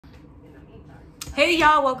Hey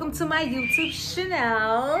y'all, welcome to my YouTube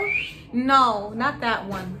channel. No, not that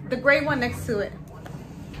one. The gray one next to it.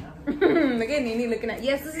 Look at Nini looking at.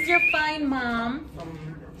 Yes, this is your fine mom.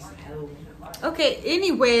 Okay,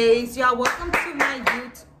 anyways, y'all, welcome to my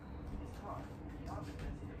YouTube.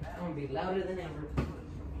 I'm gonna be louder than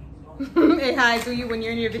ever. Hey, hi, do you when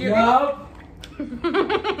you're in your video? Yup.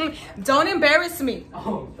 Don't embarrass me.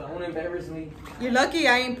 Oh, don't embarrass me. You're lucky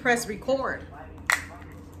I ain't press record.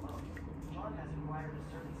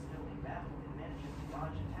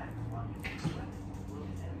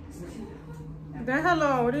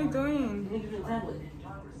 Hello, what are you doing?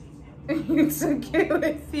 You took it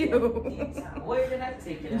with you. Where did I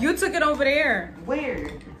take it? You took it over there. Where?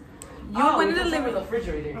 You went in the living room.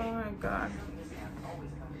 Refrigerator. Oh my God.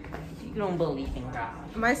 You don't believe in God.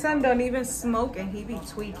 My son don't even smoke and he be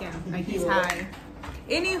tweaking like he's high.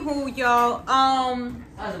 Anywho, y'all,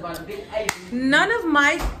 none of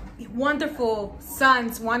my wonderful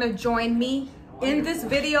sons want to join me in this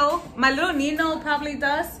video. My little Nino probably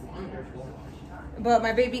does, but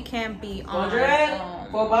my baby can't be on.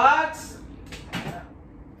 4 bucks.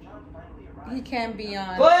 He can't be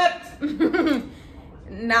on. What?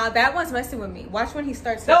 Now that one's messing with me. Watch when he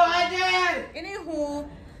starts. No, I did. Anywho,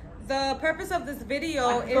 the purpose of this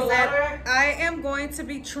video is that I am going to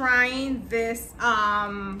be trying this.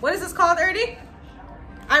 What is this called, Ernie?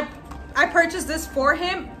 I purchased this for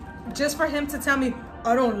him, just for him to tell me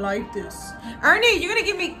I don't like this. Ernie, you're gonna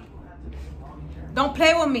give me. Don't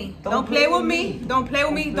play with me. Don't play with me. Don't play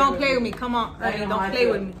with me. Don't play with me. Come on, Ernie. Don't play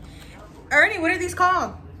with me. Ernie, what are these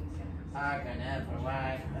called?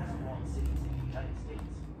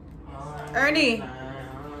 Ernie.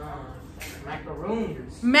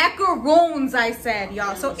 Macaroons. Macaroons, I said,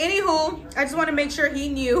 y'all. So, anywho, I just want to make sure he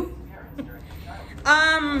knew.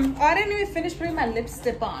 Oh, I didn't even finish putting my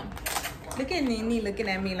lipstick on. Look at Nini looking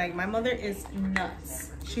at me like my mother is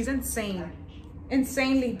nuts. She's insane.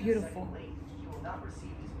 Insanely beautiful.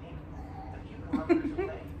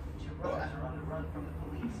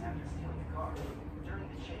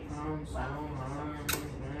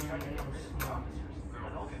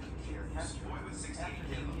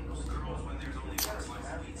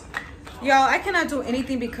 Y'all, I cannot do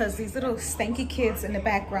anything because these little stanky kids in the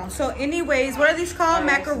background. So anyways, what are these called?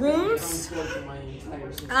 Macaroons.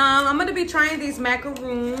 I'm gonna be trying these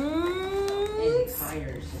macaroons.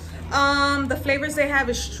 The flavors they have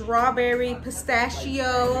is strawberry,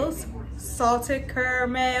 pistachios, salted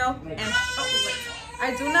caramel, and chocolate.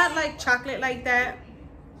 I do not like chocolate like that.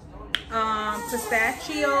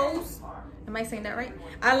 Pistachios. Am I saying that right?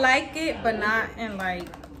 I like it, but not in like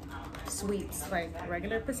sweets. Like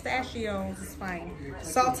regular pistachios is fine.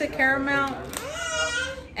 Salted caramel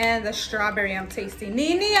and the strawberry I'm tasting.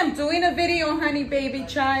 Nini, I'm doing a video, honey, baby,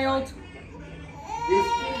 child.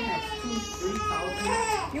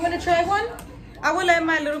 You want to try one? I will let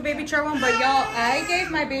my little baby try one, but y'all, I gave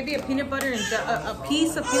my baby a peanut butter and a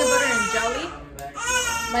piece of peanut butter and jelly,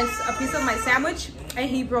 a piece of my sandwich, and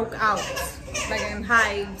he broke out like in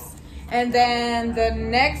hives. And then the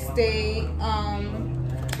next day,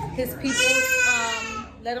 his people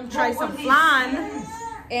let him try some flan,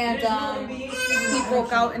 and he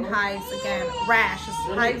broke out in hives again. Rash,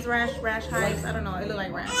 hives, rash, hives. I don't know. It looked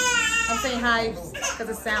like rash. I'm saying hives because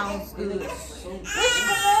it sounds good.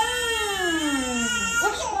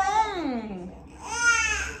 What's wrong?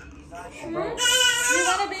 You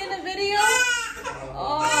want to be in the video?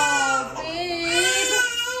 Oh, babe.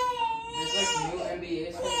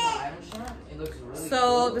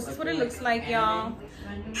 So this is what it looks like, y'all.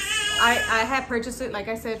 I had purchased it, like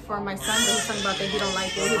I said, for my son, but he's talking about that he don't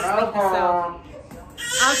like it. He's thinking so.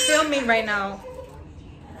 I'm filming right now.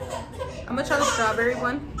 I'm gonna try the strawberry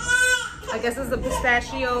one. I guess it's the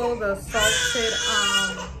pistachio, the salted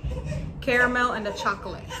caramel, and the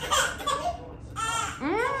chocolate.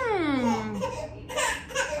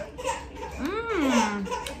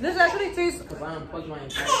 This actually tastes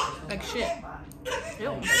like shit.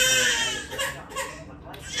 Ew.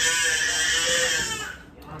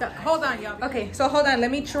 Hold on, y'all. Okay, so hold on. Let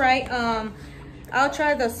me try. I'll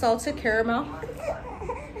try the salted caramel.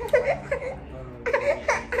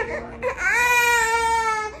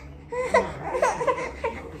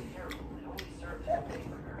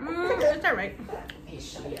 It's all right.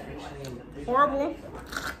 Horrible.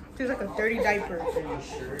 Feels like a dirty diaper.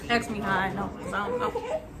 Ask me how I know. I don't know.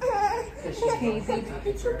 Hey, babe.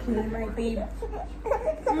 Clean my babe.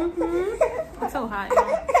 It's so hot.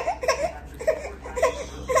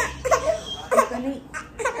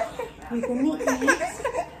 You can eat these.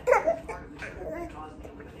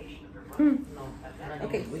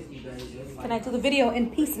 Okay. Can I do the video in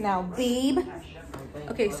peace now, babe?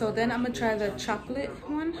 Okay, so then I'm gonna try the chocolate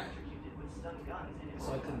one.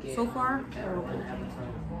 So I could get So far, that one Avatar.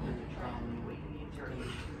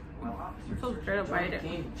 I'm so scared to bite it.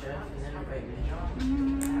 Game, Jeff, and then invite me.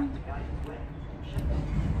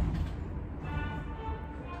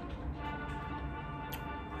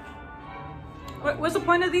 What's the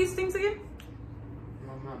point of these things again?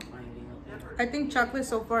 I'm not minding it. I think chocolate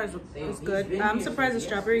so far is good. I'm surprised the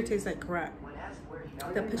strawberry tastes like crap.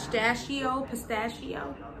 The pistachio.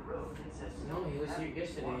 No, he was here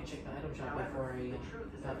yesterday. I checked the item shop before I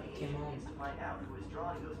came home.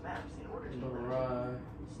 Bruh.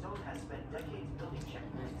 That's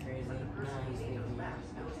crazy. No, he's thinking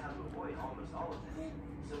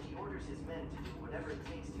So he orders his men to do whatever it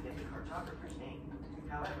takes to get the cartographer's name.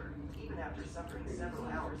 However, even after suffering several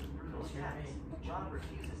hours of brutal attacks, John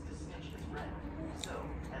refuses to snitch his friend. So,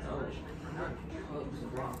 as a punishment for not contributing,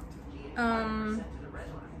 he is sent to the Red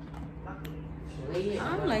Line.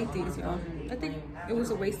 I don't like these, y'all. I think it was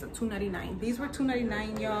a waste of $2.99. These were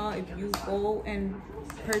 $2.99, y'all. If you go and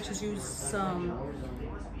purchase you some,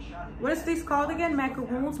 what is these called again?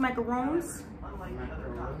 Macarons?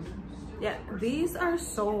 Yeah, these are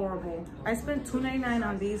so horrible. I spent $2.99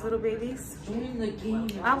 on these little babies. join the game.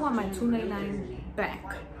 I want my $2.99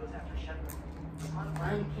 back.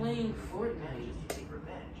 I'm playing Fortnite.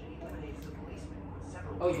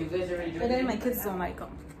 Oh, you guys already joined? And then my kids don't like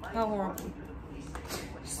them. How horrible.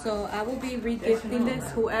 So I will be regifting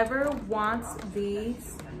this. Whoever wants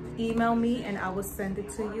these, email me and I will send it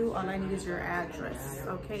to you. All I need is your address,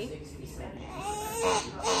 okay?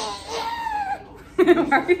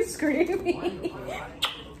 Why are you screaming?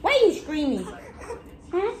 Why are you screaming?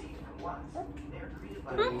 Hmm?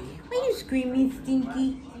 Why are you screaming,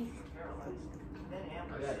 Stinky?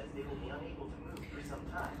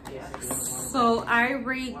 So I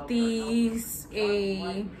rate these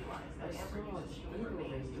a...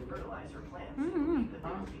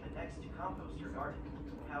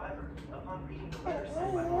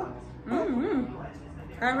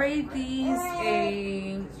 I rate these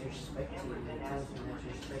a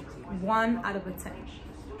 1 out of 10.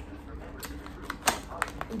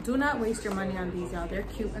 Do not waste your money on these, y'all. They're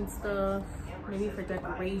cute and stuff, maybe for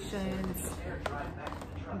decorations,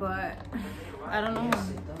 but I don't know.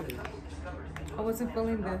 I wasn't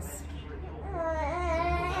feeling this.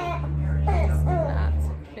 I was not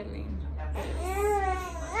feeling this.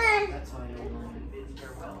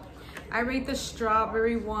 I rate the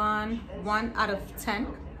strawberry one 1 out of 10.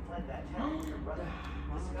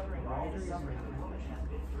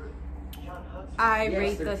 I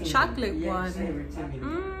rate the chocolate one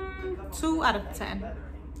 2 out of 10.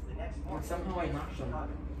 Somehow I knocked them.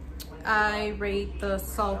 I rate the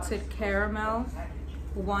salted caramel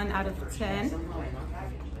 1 out of 10. Somehow I knocked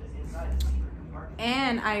them.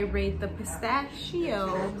 And I rate the pistachio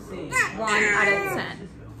 1 out of 10.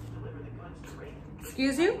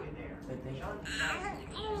 Excuse you?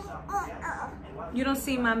 You don't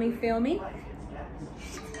see mommy feel me?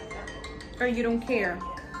 Or you don't care?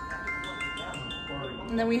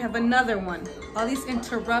 And then we have another one. All these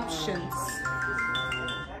interruptions.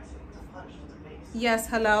 Yes,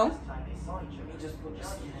 hello?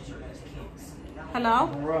 Hello?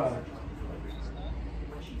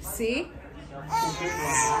 See?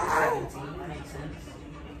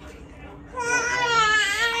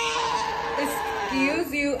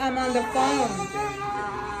 Excuse you, I'm on the phone.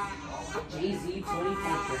 Jay-Z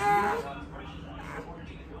 24.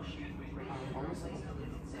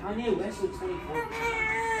 Kanye West with 24.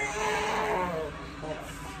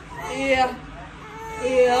 Yeah.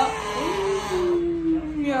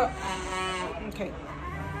 Okay.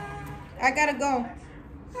 I gotta go.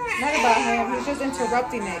 Not about him. He's just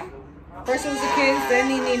interrupting it. First it was the kids, then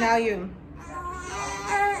Nene, now you.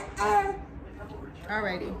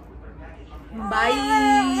 Alrighty.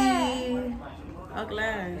 Bye. A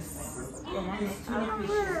glass.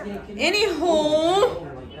 Anywho.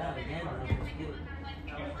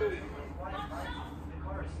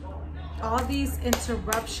 All these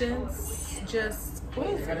interruptions just... What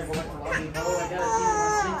is I gotta go this? back to lobby. Oh, I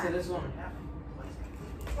gotta see to this one.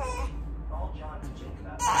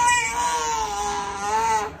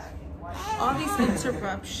 All these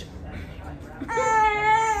interruptions.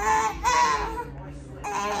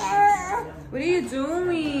 What are you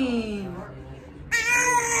doing?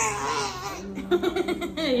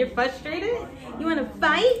 You're frustrated? You want to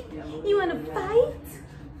fight? You want to fight?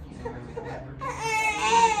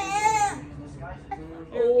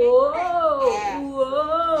 Whoa,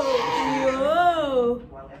 whoa, whoa.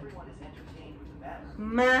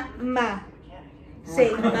 Ma. Say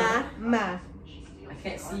ma. I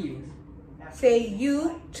can't see you. Say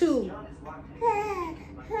you too.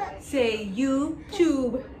 say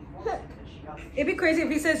YouTube. It'd be crazy if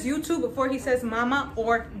he says YouTube before he says mama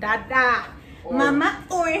or dada. Mama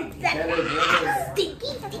or dada.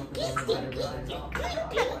 Sticky, sticky, sticky.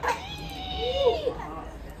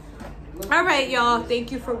 All right, y'all.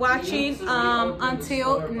 Thank you for watching.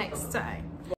 Until next time.